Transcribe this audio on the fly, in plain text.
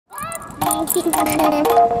Oh, freaking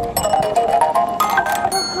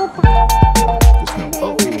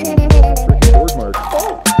board mark.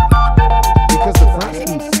 Oh, because the front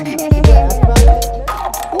seat's seat. Did you ask about it?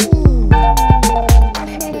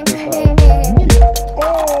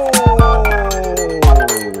 Oh!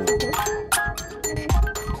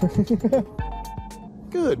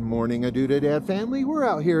 Good morning, Adoo-Dah-Dad family. We're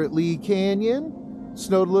out here at Lee Canyon.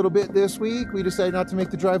 Snowed a little bit this week. We decided not to make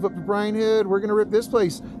the drive up to Bryan Head. We're gonna rip this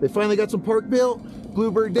place. They finally got some park built.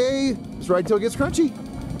 Bluebird Day. Let's ride till it gets crunchy.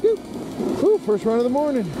 Woo. Woo, first run of the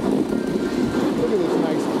morning. Look at this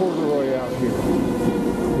nice corduroy out here.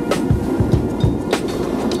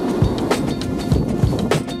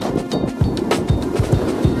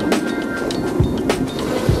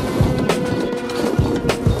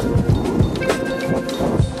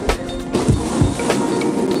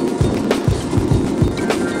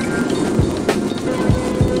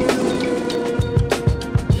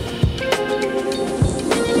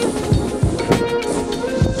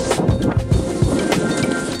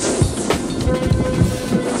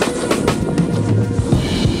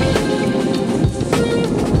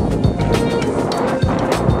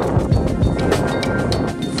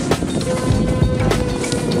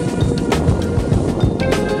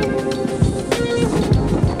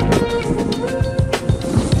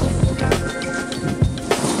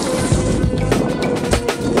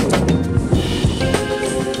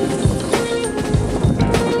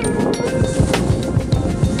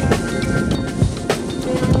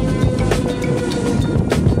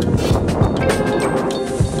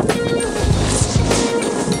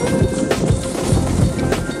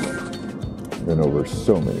 Over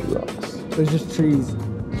so many rocks. There's just trees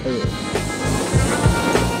everywhere.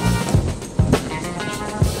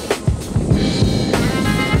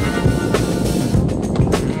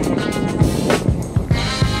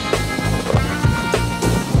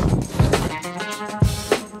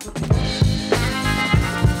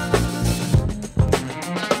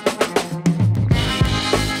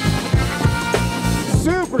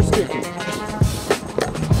 Super sticky.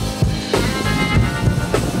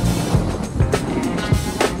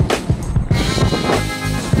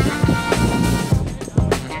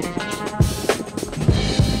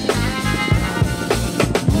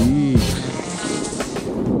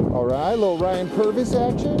 A little Ryan Purvis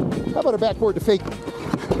action. How about a backboard to fake?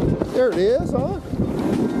 There it is, huh?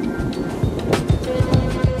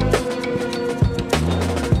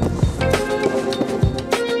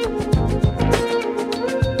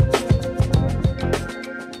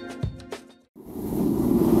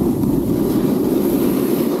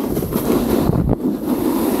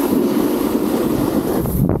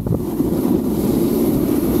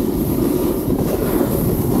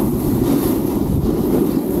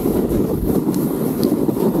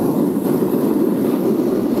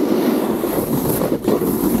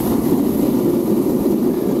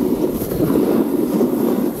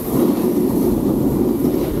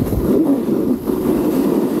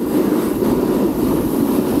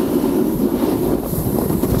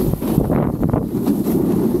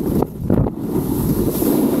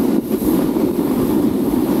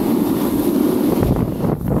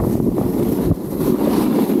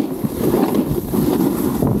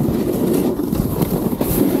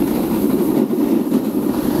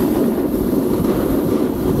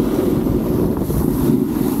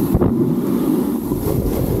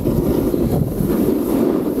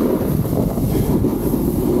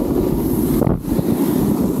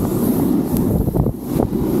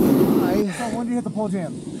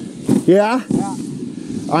 Jam. Yeah? Yeah.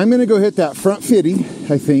 I'm gonna go hit that front 50,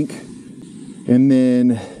 I think. And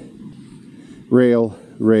then rail.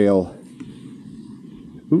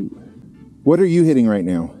 Ooh. What are you hitting right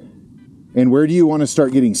now? And where do you want to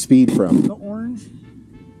start getting speed from? The orange.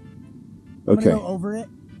 Okay. I'm gonna go over it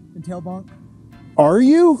and tail bunk. Are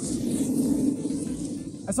you?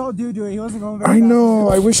 I saw a dude do it. He wasn't going very I fast. know.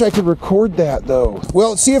 I wish I could record that though.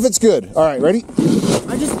 Well, see if it's good. All right, ready?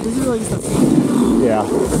 This is really just a feed. Yeah.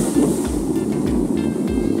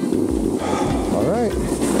 All right.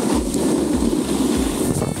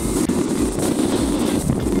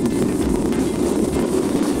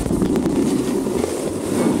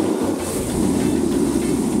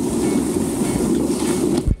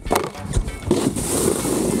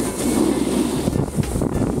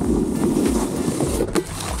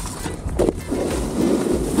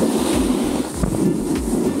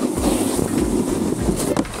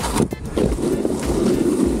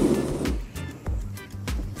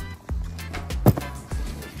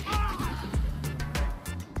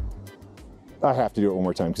 I have to do it one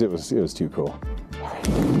more time because it was too cool. All right,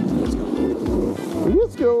 let's go.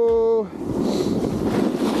 Let's go.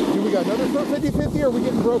 Do we got another for 50-50 or are we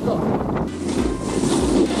getting broke up?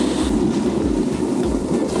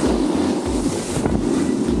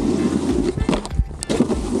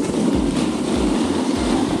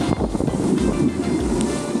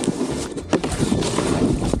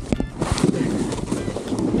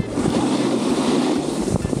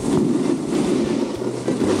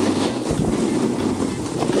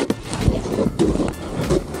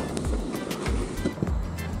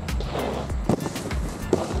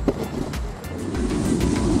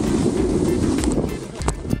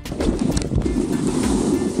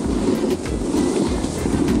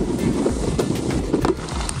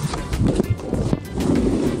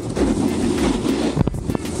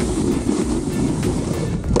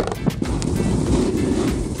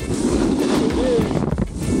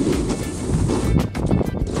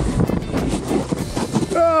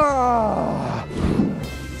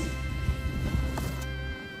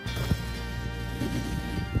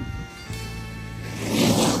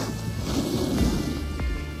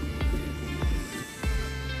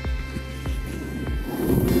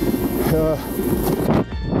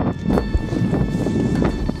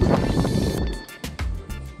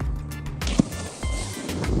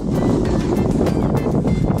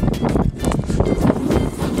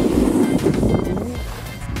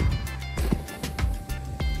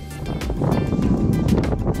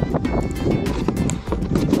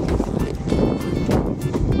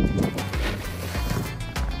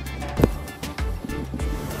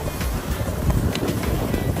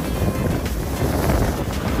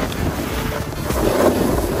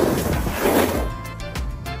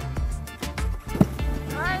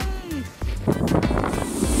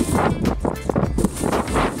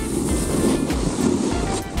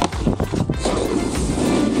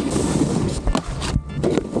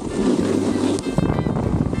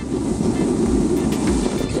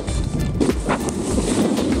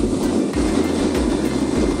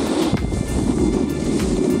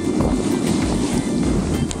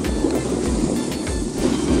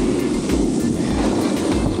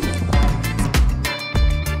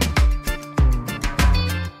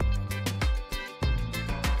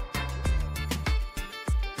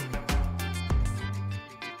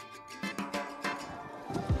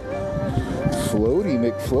 Floaty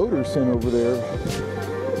McFloaterson over there.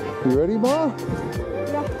 You ready, Ma?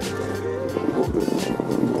 Yeah.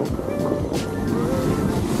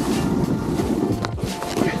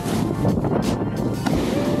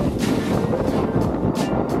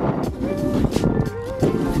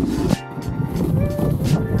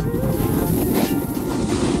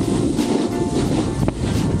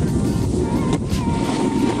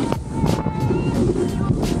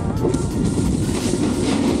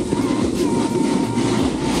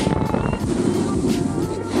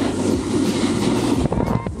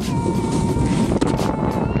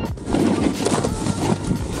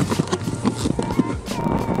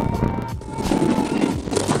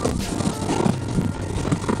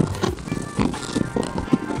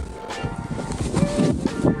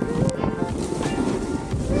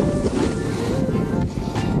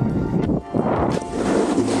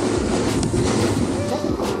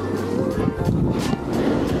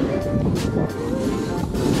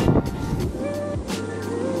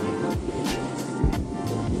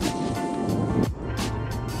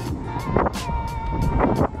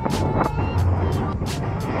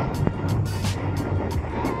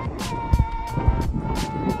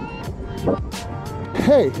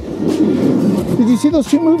 Hey, did you see those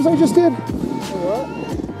 2 moves I just did?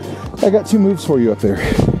 What? I got 2 moves for you up there. Are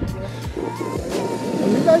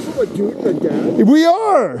you guys are like doing the dad? We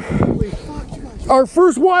are! Holy fuck, you guys Our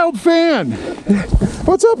first wild fan!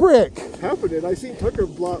 What's up, Rick? happening. I seen Tucker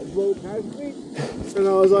blow past me, and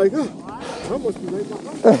I was like, oh, I must be right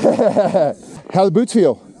behind. How the boots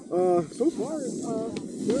feel? So far,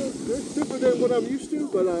 they're stiffer than what I'm used to,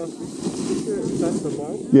 but that's the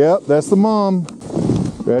mom. Yep, that's the mom.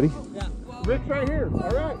 Ready? Yeah. Rick's right here. All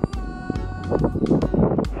right.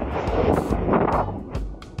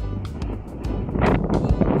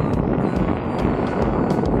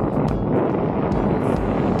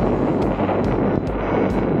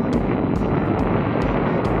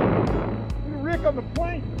 Rick on the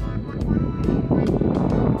plank.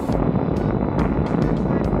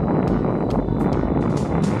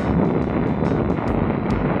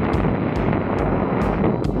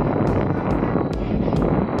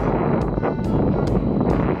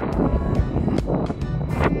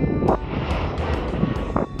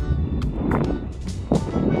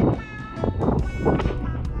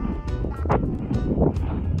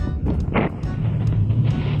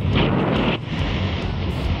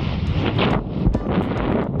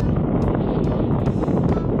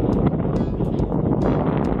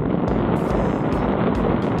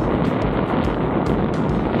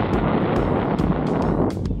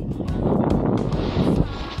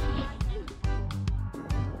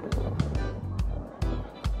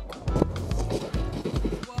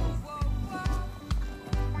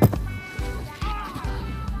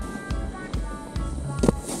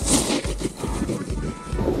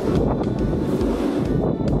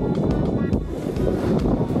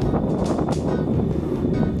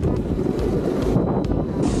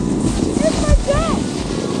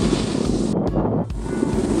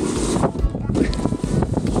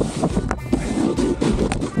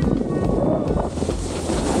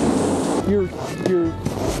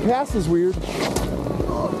 gas is weird.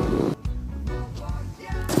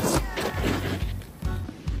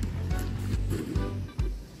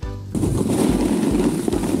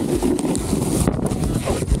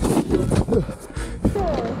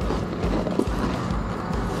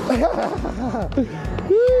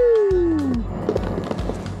 Woo!